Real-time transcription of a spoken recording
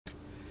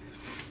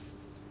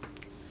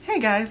Hey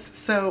guys,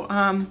 so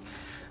I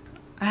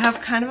have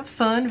kind of a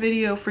fun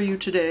video for you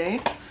today,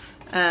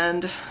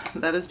 and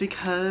that is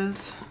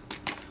because,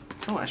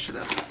 oh, I should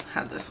have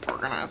had this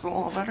organized a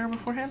little better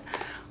beforehand.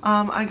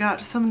 I got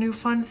some new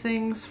fun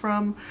things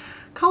from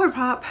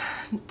Colourpop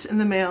in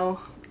the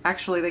mail.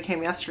 Actually, they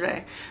came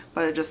yesterday,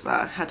 but I just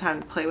had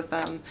time to play with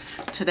them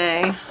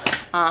today.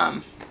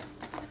 They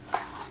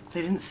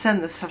didn't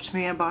send this stuff to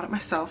me. I bought it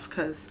myself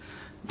because,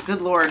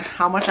 good Lord,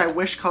 how much I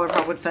wish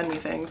Colourpop would send me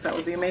things. That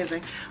would be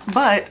amazing.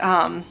 But,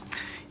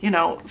 you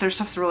know, their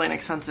stuff's really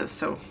inexpensive,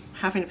 so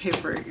having to pay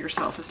for it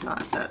yourself is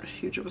not that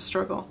huge of a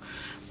struggle.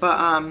 But,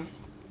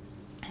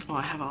 oh,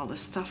 I have all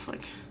this stuff,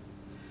 like,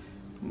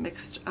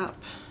 mixed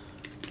up.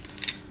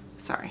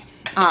 Sorry.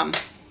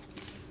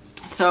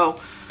 So,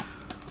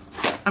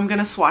 I'm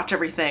gonna swatch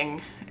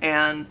everything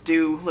and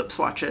do lip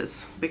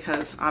swatches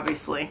because,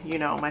 obviously, you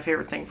know, my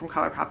favorite thing from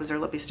Colourpop is their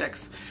Lippie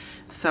sticks.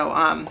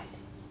 So,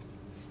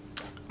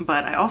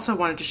 but I also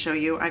wanted to show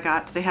you,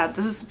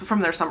 this is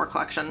from their summer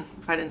collection,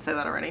 if I didn't say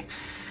that already.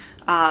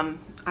 I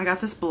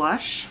got this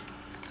blush,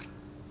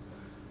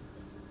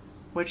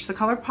 which the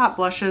Colourpop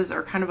blushes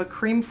are kind of a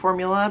cream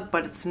formula,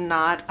 but it's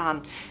not,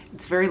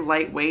 it's very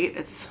lightweight.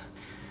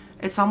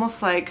 It's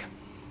almost like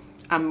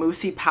a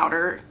moussey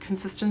powder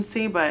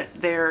consistency, but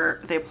they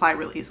apply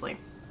really easily.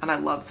 And I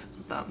love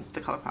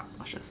the Colourpop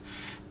blushes.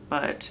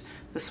 But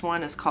this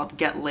one is called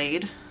Get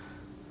Leid,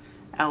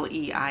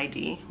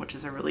 L-E-I-D, which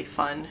is a really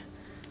fun,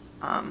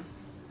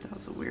 that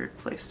was a weird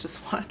place to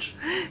swatch.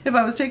 If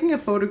I was taking a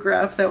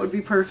photograph, that would be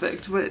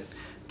perfect, but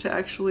to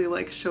actually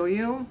like show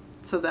you,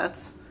 so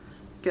that's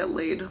Get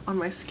Leid on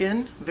my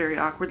skin, very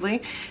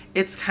awkwardly.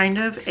 It's kind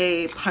of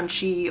a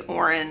punchy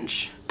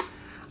orange,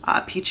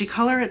 peachy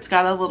color. It's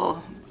got a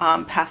little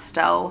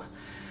pastel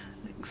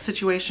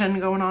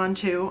situation going on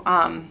too.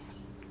 I'm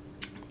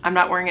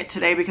not wearing it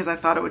today because I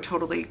thought it would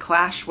totally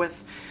clash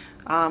with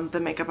the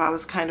makeup I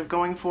was kind of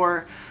going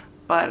for.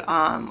 But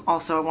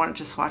also I wanted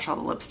to swatch all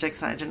the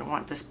lipsticks and I didn't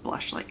want this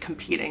blush like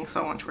competing,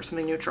 so I wanted to wear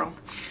something neutral.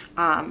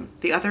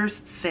 The other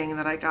thing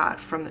that I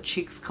got from the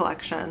Cheeks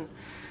collection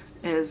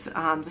is,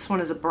 this one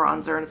is a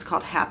bronzer and it's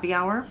called Happy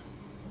Hour.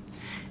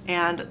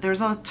 And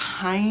there's a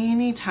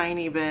tiny,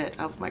 tiny bit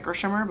of micro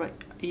shimmer, but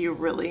you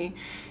really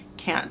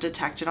can't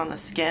detect it on the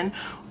skin.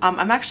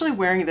 I'm actually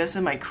wearing this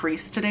in my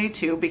crease today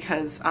too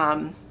because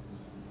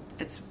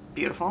it's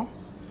beautiful.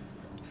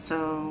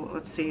 So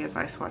let's see if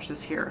I swatch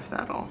this here, if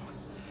that'll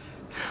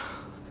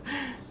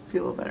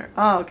feel a little better.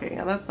 Oh, okay,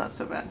 yeah, that's not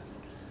so bad.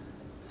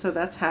 So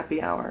that's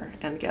Happy Hour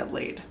and Get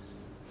Leid.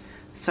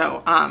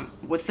 So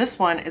with this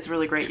one, it's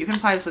really great. You can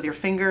apply this with your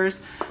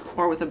fingers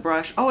or with a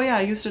brush. Oh yeah,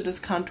 I used it as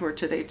contour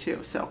today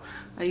too. So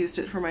I used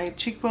it for my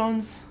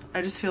cheekbones.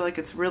 I just feel like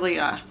it's really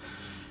a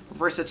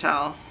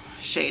versatile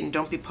shade, and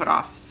don't be put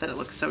off that it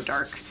looks so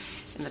dark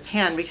in the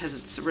pan because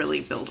it's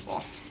really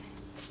buildable.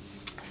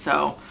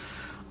 So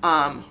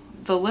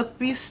the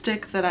Lippie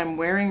stick that I'm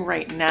wearing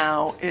right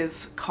now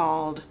is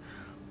called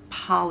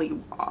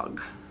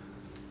Polliwog,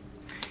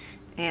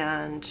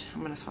 and I'm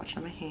going to swatch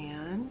on my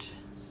hand.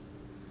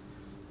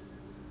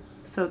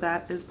 So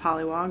that is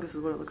Polliwog. This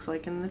is what it looks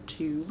like in the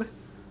tube.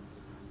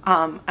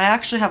 I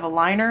actually have a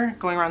liner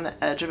going around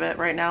the edge of it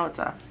right now. It's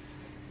a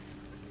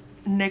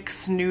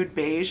NYX Nude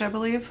Beige, I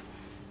believe.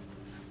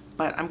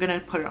 But I'm going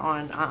to put it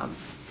on. My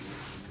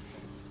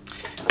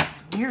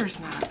mirror's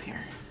not up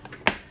here.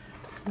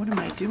 What am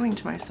I doing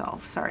to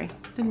myself? Sorry.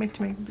 Didn't make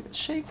to make a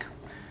shake.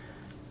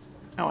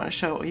 I want to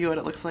show you what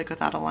it looks like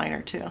without a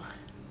liner too.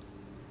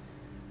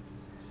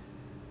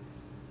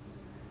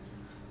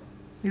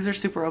 These are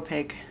super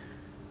opaque.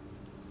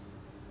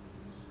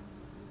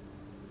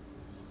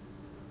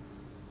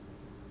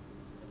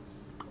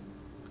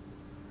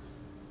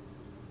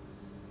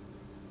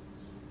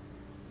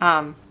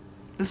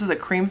 This is a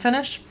cream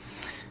finish.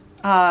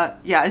 Yeah,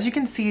 as you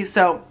can see,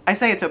 so I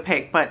say it's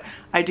opaque, but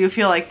I do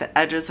feel like the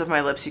edges of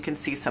my lips, you can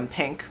see some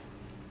pink.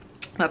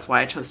 That's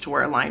why I chose to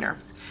wear a liner.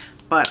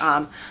 But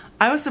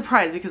I was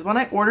surprised because when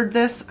I ordered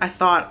this, I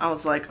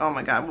was like, oh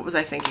my God, what was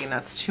I thinking?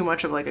 That's too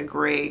much of like a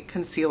gray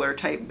concealer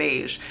type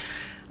beige.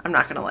 I'm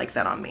not gonna like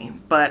that on me,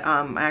 but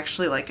I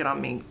actually like it on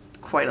me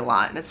quite a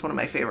lot, and it's one of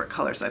my favorite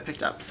colors I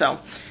picked up. So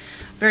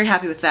very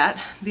happy with that.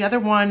 The other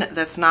one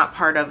that's not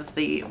part of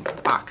the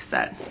box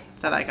set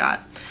that I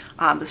got,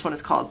 this one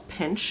is called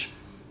Pinch,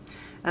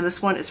 and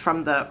this one is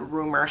from the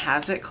Rumer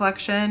Has It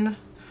collection,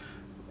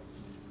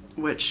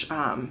 which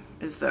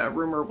is the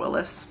Rumer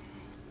Willis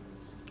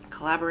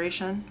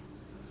collaboration.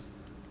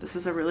 This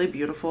is a really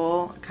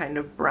beautiful kind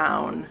of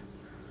brown,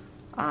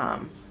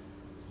 kind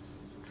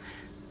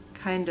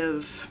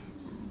of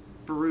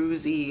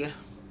bruisey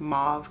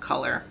mauve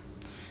color,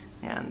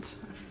 and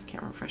I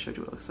can't remember if I showed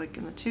you what it looks like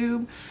in the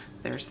tube.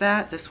 There's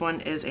that. This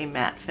one is a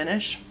matte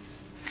finish,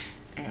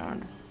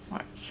 and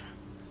watch.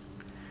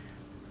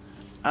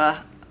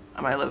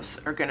 My lips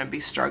are gonna be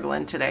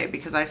struggling today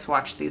because I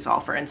swatched these all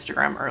for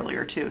Instagram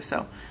earlier too,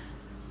 so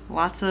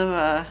lots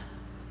of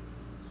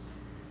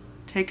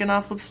taking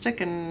off lipstick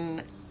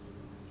and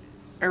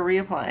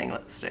reapplying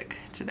lipstick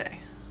today.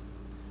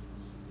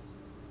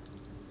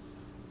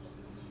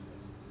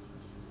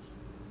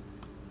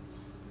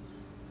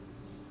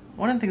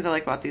 One of the things I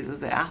like about these is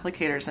the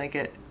applicators make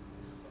it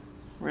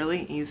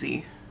really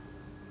easy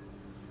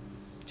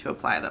to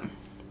apply them.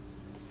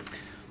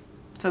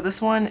 So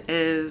this one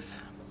is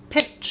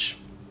Pinch.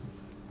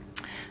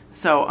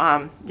 So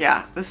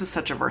yeah, this is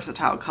such a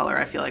versatile color.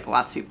 I feel like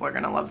lots of people are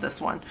gonna love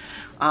this one.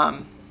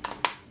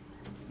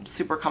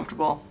 Super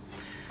comfortable,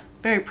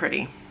 very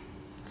pretty.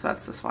 So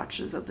that's the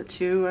swatches of the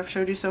two I've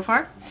showed you so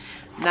far.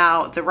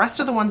 Now the rest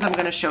of the ones I'm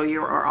gonna show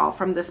you are all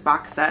from this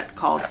box set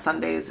called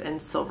Sundays in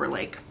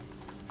Silverlake.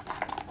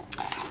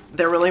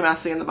 They're really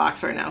messy in the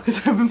box right now because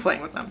I've been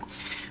playing with them.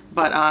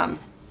 But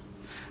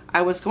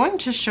I was going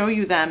to show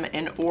you them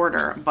in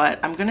order, but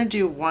I'm gonna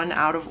do one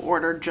out of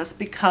order just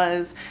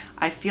because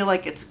I feel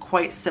like it's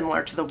quite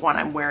similar to the one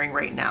I'm wearing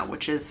right now,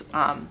 which is,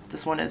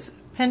 this one is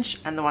Pinch,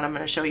 and the one I'm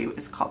gonna show you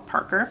is called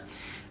Parker,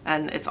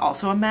 and it's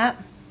also a matte.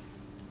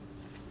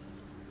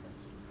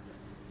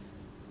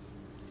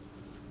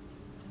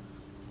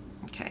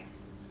 Okay.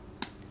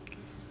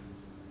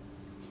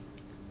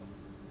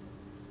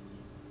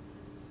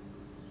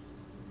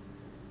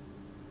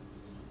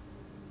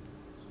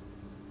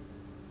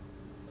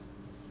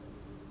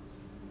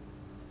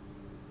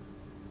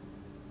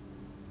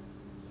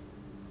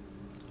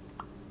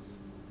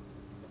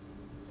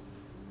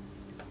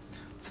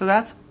 So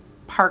that's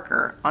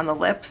Parker on the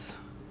lips.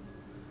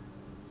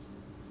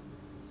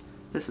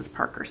 This is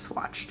Parker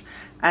swatched.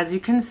 As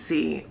you can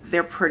see,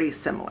 they're pretty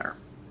similar.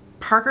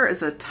 Parker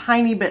is a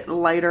tiny bit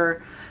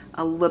lighter,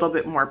 a little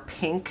bit more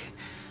pink.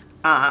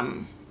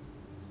 They're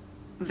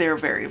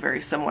very,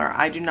 very similar.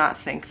 I do not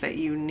think that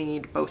you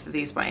need both of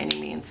these by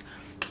any means,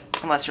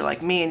 unless you're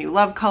like me and you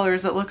love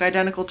colors that look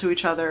identical to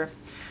each other,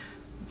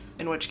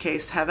 in which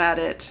case have at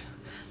it.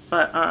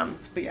 But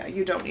yeah,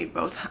 you don't need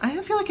both. I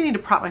feel like I need to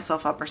prop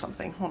myself up or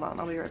something. Hold on,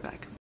 I'll be right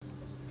back.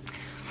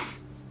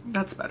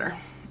 That's better.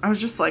 I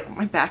was just like,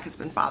 my back has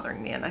been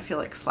bothering me and I feel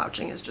like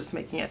slouching is just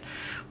making it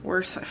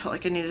worse. I felt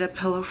like I needed a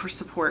pillow for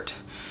support.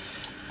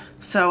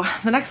 So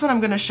the next one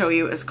I'm gonna show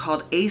you is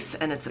called Ace,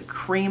 and it's a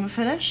cream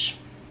finish.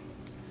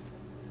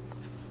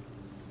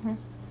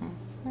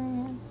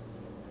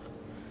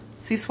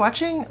 See,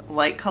 swatching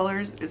light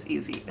colors is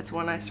easy. It's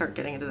when I start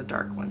getting into the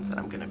dark ones that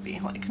I'm gonna be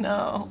like,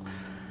 no.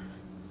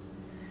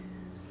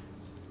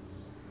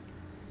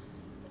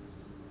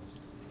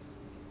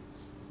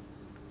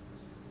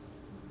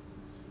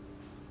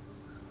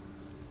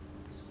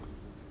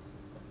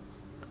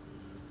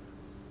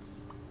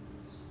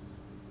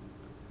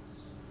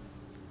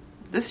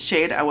 This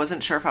shade I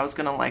wasn't sure if I was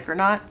gonna like or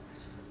not,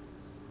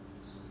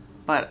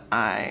 but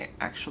I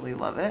actually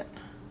love it.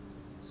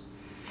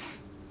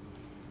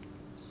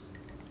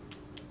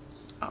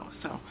 Oh,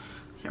 so I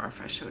can't remember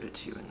if I showed it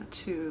to you in the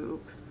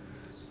tube.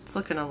 It's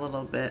looking a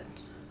little bit,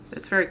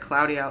 it's very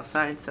cloudy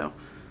outside, so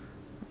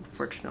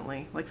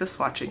unfortunately, like the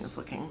swatching is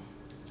looking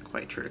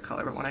quite true to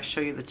color, but when I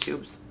show you the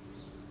tubes,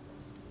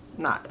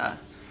 not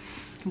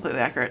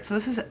completely accurate. So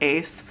this is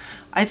Ace.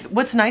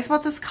 What's nice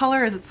about this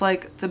color is it's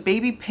like, it's a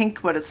baby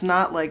pink, but it's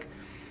not like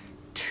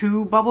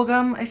too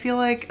bubblegum, I feel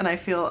like. And I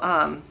feel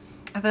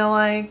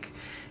like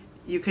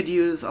you could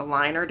use a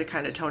liner to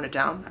kind of tone it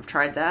down. I've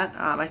tried that.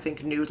 I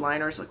think nude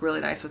liners look really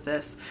nice with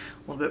this.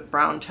 A little bit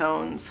brown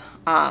tones.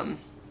 But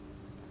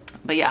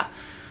yeah,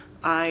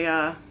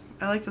 I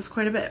like this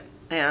quite a bit.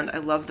 And I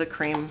love the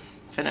cream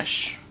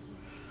finish.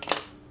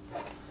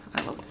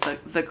 I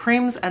love the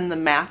creams, and the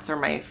mattes are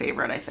my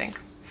favorite, I think.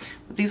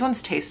 But these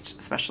ones taste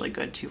especially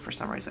good too for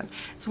some reason.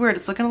 It's weird,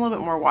 it's looking a little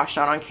bit more washed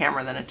out on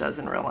camera than it does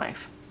in real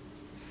life.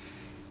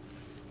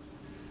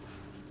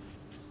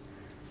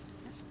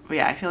 But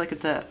yeah, I feel like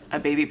it's a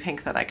baby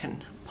pink that I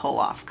can pull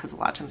off, because a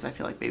lot of times I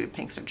feel like baby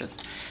pinks are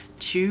just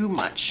too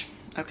much.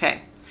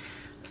 Okay,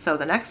 so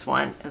the next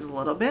one is a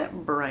little bit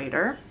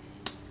brighter.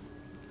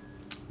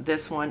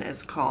 This one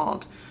is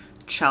called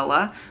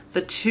Chella.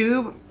 The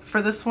tube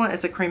for this one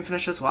is a cream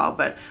finish as well,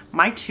 but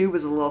my tube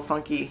is a little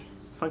funky,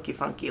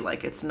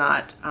 like it's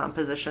not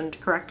positioned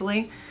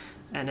correctly,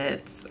 and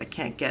I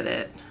can't get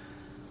it,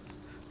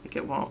 like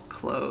it won't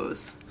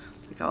close.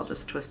 Like I'll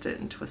just twist it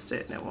and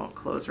it won't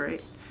close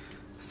right.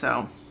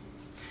 So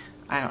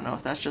I don't know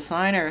if that's just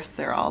mine or if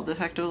they're all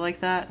defective like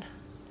that.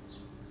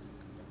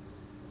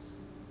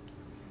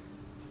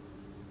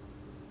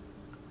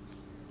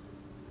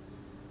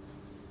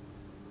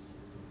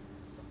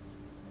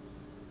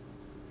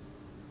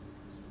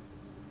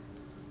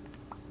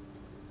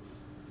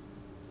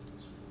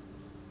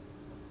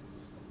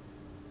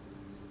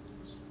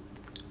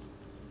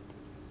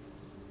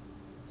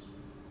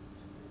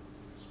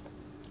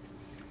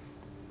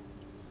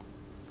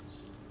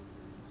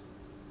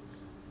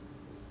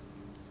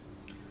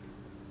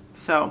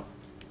 So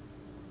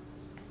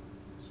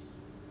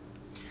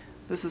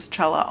this is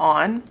Chella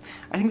on.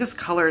 I think this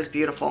color is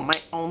beautiful. My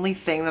only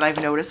thing that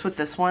I've noticed with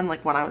this one,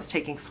 like when I was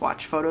taking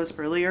swatch photos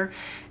earlier,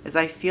 is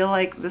I feel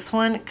like this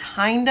one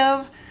kind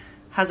of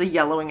has a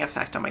yellowing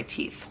effect on my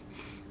teeth.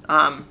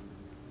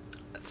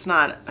 It's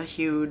not a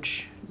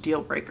huge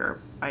deal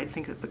breaker. I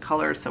think that the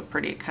color is so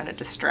pretty, it kind of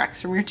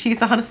distracts from your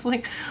teeth,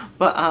 honestly.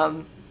 But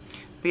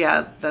But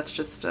yeah, that's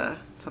just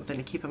something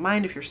to keep in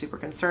mind if you're super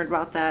concerned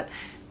about that.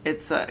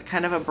 It's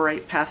kind of a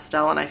bright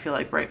pastel, and I feel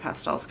like bright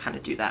pastels kind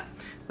of do that.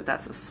 But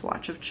that's a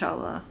swatch of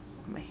Chella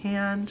on my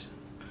hand.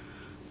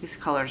 These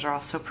colors are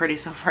all so pretty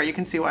so far. You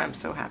can see why I'm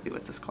so happy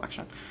with this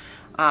collection.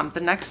 The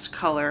next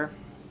color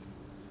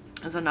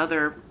is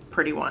another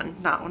pretty one.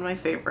 Not one of my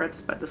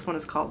favorites, but this one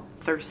is called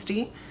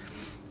Thirsty.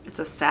 It's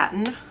a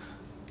satin.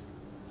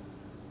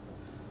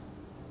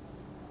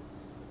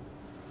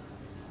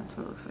 That's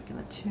what it looks like in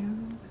the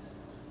tube.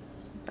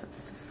 That's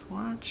the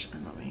swatch,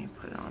 and let me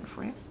put it on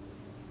for you.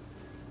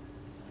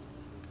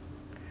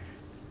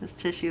 This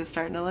tissue is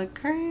starting to look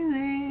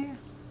crazy.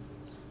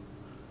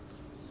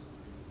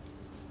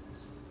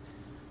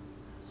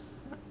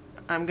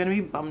 I'm gonna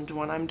be bummed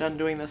when I'm done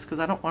doing this because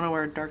I don't want to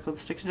wear dark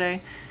lipstick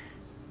today,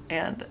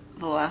 and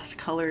the last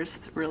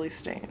colors really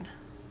stain.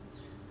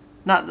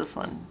 Not this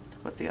one,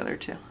 but the other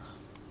two.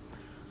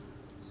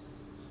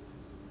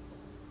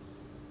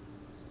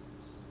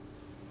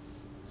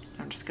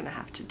 I'm just gonna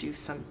have to do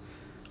some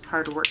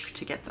hard work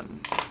to get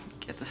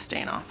the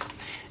stain off.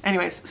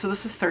 Anyways, so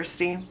this is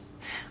Thirsty.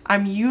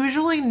 I'm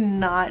usually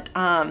not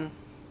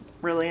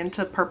really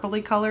into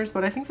purpley colors,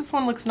 but I think this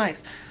one looks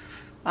nice.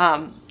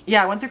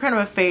 Yeah, I went through kind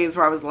of a phase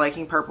where I was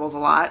liking purples a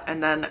lot,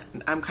 and then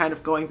I'm kind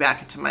of going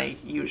back into my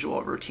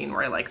usual routine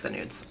where I like the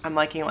nudes. I'm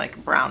liking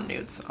like brown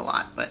nudes a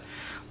lot, but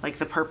like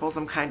the purples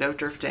I'm kind of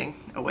drifting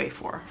away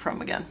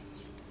from again.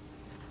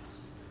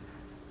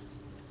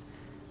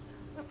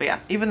 But yeah,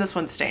 even this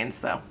one stains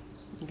though,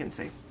 you can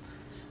see.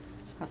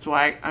 That's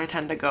why I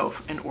tend to go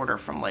in order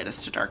from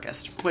lightest to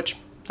darkest, which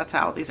that's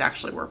how these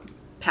actually were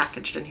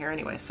packaged in here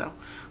anyway, so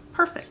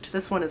perfect.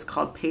 This one is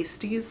called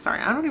Pasties. Sorry,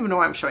 I don't even know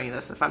why I'm showing you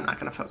this if I'm not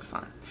going to focus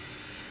on it.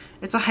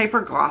 It's a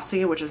hyper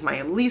glossy, which is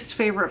my least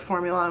favorite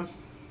formula,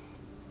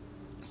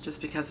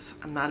 just because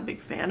I'm not a big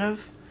fan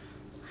of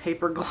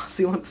hyper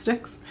glossy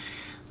lipsticks.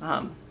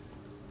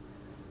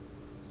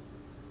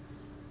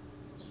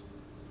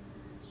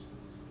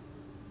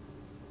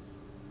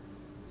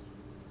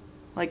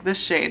 Like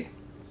this shade,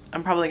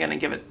 I'm probably going to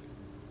give it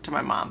to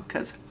my mom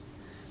because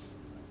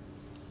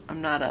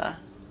I'm not a...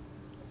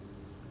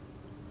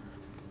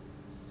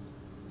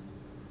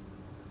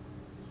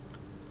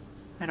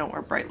 I don't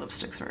wear bright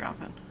lipsticks very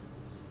often.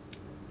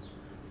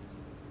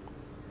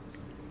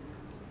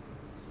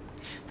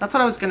 That's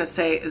what I was going to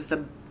say is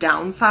the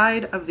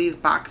downside of these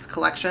box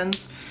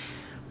collections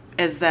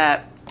is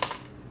that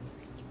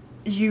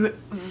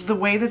the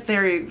way that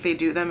they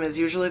do them is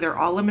usually they're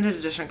all limited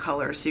edition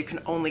colors, so you can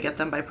only get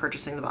them by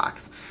purchasing the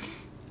box.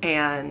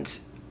 And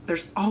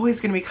there's always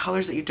going to be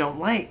colors that you don't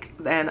like,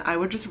 and I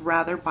would just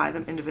rather buy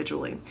them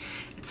individually.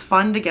 It's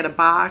fun to get a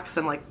box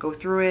and like go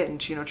through it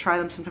and, you know, try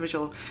them. Sometimes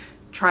you'll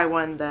try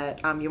one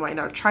that you might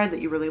not have tried that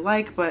you really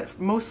like, but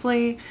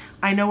mostly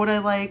I know what I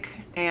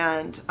like,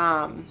 and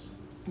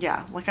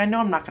yeah, like I know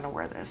I'm not going to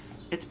wear this.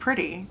 It's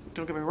pretty,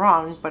 don't get me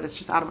wrong, but it's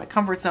just out of my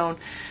comfort zone.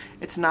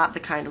 It's not the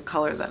kind of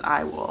color that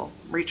I will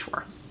reach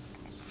for.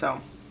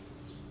 So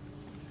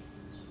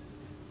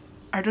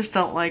I just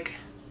don't like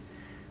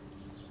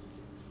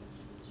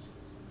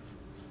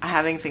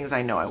having things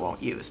I know I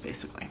won't use,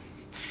 basically.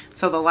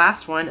 So the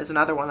last one is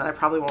another one that I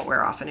probably won't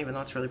wear often, even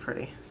though it's really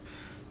pretty.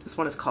 This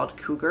one is called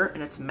Cougar,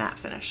 and it's matte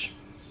finish.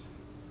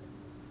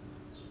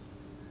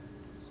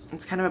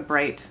 It's kind of a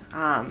bright,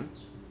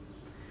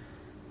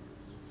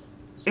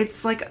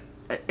 it's like,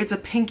 it's a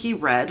pinky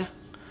red,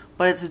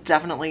 but it's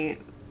definitely,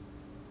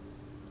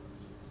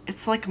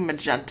 it's like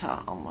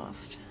magenta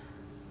almost.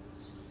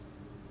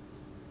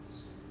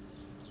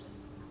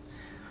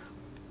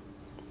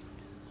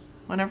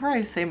 Whenever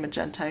I say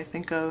magenta, I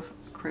think of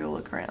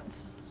Crayola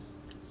crayons.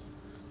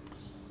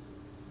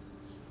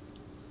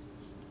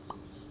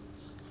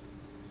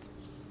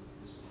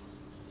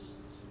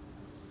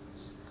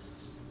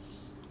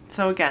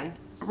 So again,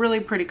 really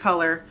pretty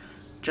color,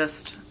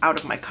 just out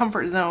of my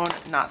comfort zone,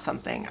 not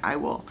something I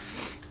will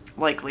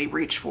likely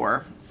reach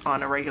for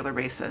on a regular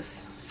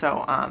basis.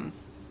 So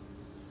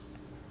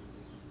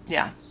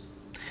yeah,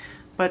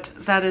 but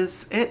that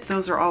is it.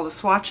 Those are all the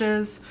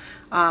swatches.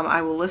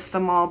 I will list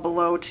them all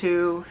below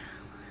too.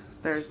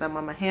 There's them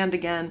on my hand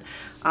again.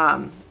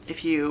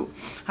 If you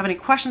have any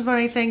questions about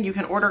anything, you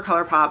can order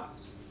Colourpop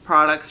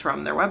products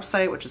from their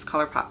website, which is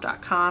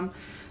colourpop.com.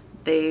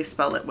 They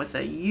spell it with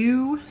a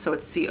U, so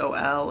it's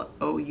COLOURPOP.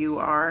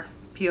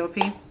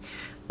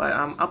 But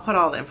I'll put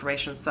all the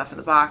information and stuff in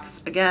the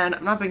box. Again,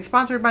 I'm not being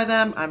sponsored by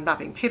them. I'm not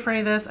being paid for any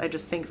of this. I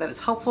just think that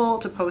it's helpful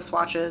to post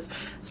swatches,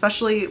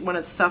 especially when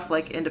it's stuff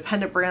like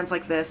independent brands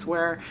like this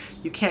where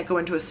you can't go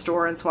into a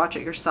store and swatch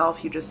it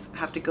yourself. You just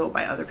have to go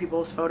by other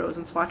people's photos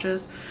and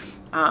swatches.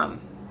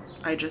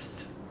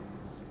 This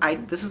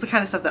is the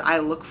kind of stuff that I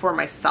look for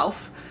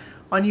myself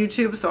on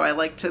YouTube, so I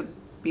like to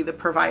be the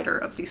provider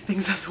of these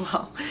things as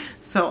well.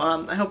 So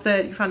I hope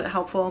that you found it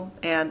helpful,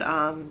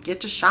 and get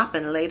to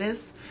shopping,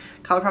 ladies.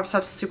 Colourpop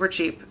stuff's super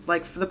cheap.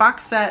 Like for the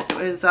box set, it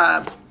was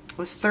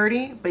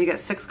 $30, but you get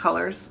 6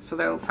 colors, so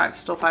they're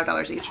still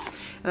 $5 each.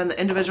 And then the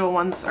individual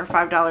ones are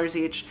 $5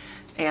 each,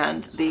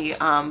 and the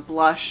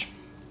blush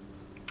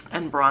and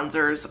and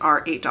bronzers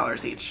are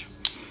 $8 each.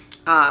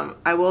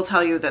 I will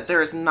tell you that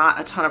there is not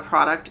a ton of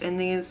product in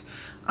these,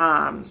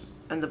 and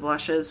the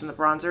blushes and the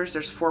bronzers.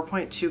 There's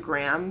 4.2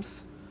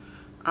 grams,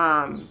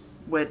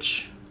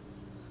 which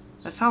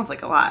that sounds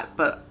like a lot,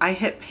 but I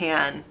hit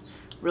pan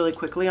really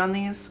quickly on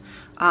these.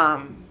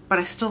 But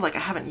I still, like, I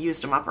haven't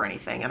used them up or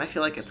anything, and I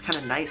feel like it's kind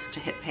of nice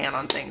to hit pan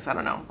on things. I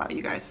don't know about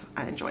you guys.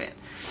 I enjoy it.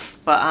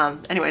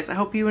 But anyways, I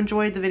hope you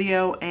enjoyed the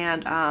video,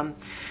 and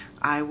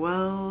I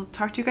will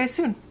talk to you guys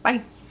soon.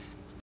 Bye.